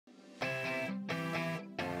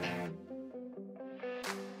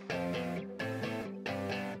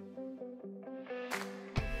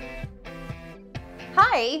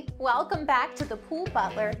Hi, welcome back to the Pool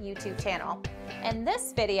Butler YouTube channel. In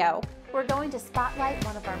this video, we're going to spotlight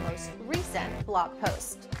one of our most recent blog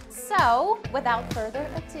posts. So, without further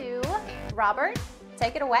ado, Robert,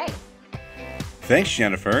 take it away. Thanks,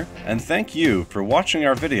 Jennifer, and thank you for watching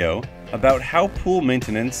our video about how pool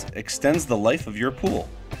maintenance extends the life of your pool.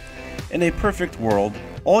 In a perfect world,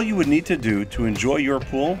 all you would need to do to enjoy your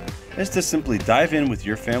pool is to simply dive in with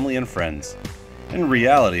your family and friends. In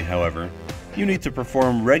reality, however, you need to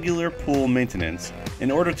perform regular pool maintenance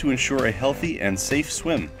in order to ensure a healthy and safe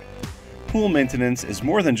swim. Pool maintenance is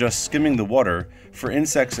more than just skimming the water for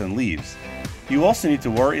insects and leaves. You also need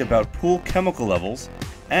to worry about pool chemical levels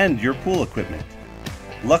and your pool equipment.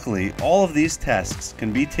 Luckily, all of these tasks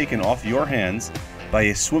can be taken off your hands by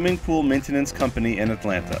a swimming pool maintenance company in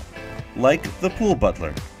Atlanta, like the Pool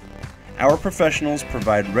Butler. Our professionals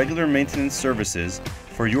provide regular maintenance services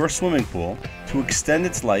for your swimming pool to extend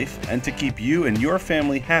its life and to keep you and your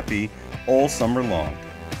family happy all summer long.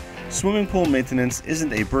 Swimming pool maintenance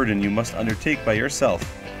isn't a burden you must undertake by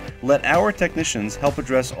yourself. Let our technicians help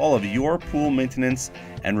address all of your pool maintenance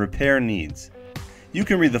and repair needs. You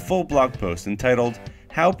can read the full blog post entitled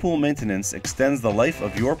How Pool Maintenance Extends the Life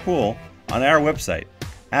of Your Pool on our website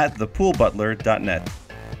at thepoolbutler.net.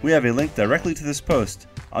 We have a link directly to this post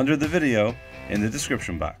under the video in the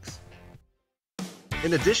description box.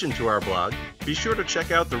 In addition to our blog, be sure to check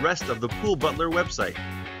out the rest of the Pool Butler website.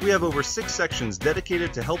 We have over 6 sections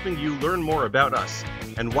dedicated to helping you learn more about us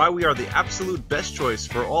and why we are the absolute best choice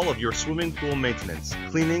for all of your swimming pool maintenance,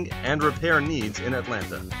 cleaning, and repair needs in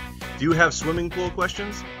Atlanta. Do you have swimming pool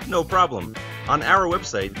questions? No problem. On our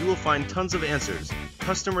website, you will find tons of answers,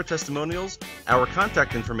 customer testimonials, our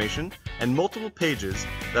contact information, and multiple pages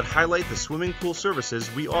that highlight the swimming pool services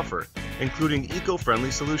we offer, including eco-friendly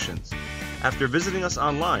solutions. After visiting us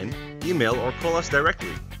online, email or call us directly,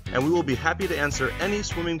 and we will be happy to answer any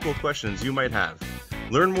swimming pool questions you might have.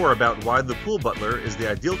 Learn more about why the Pool Butler is the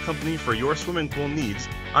ideal company for your swimming pool needs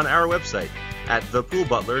on our website at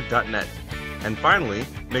thepoolbutler.net. And finally,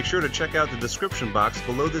 make sure to check out the description box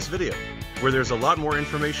below this video, where there's a lot more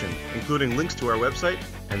information, including links to our website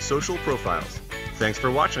and social profiles. Thanks for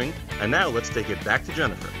watching, and now let's take it back to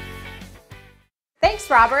Jennifer. Thanks,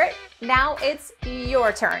 Robert. Now it's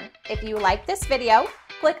your turn. If you like this video,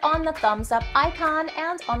 click on the thumbs up icon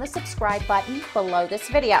and on the subscribe button below this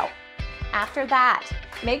video. After that,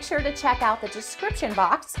 make sure to check out the description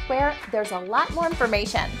box where there's a lot more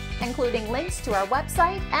information, including links to our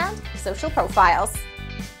website and social profiles.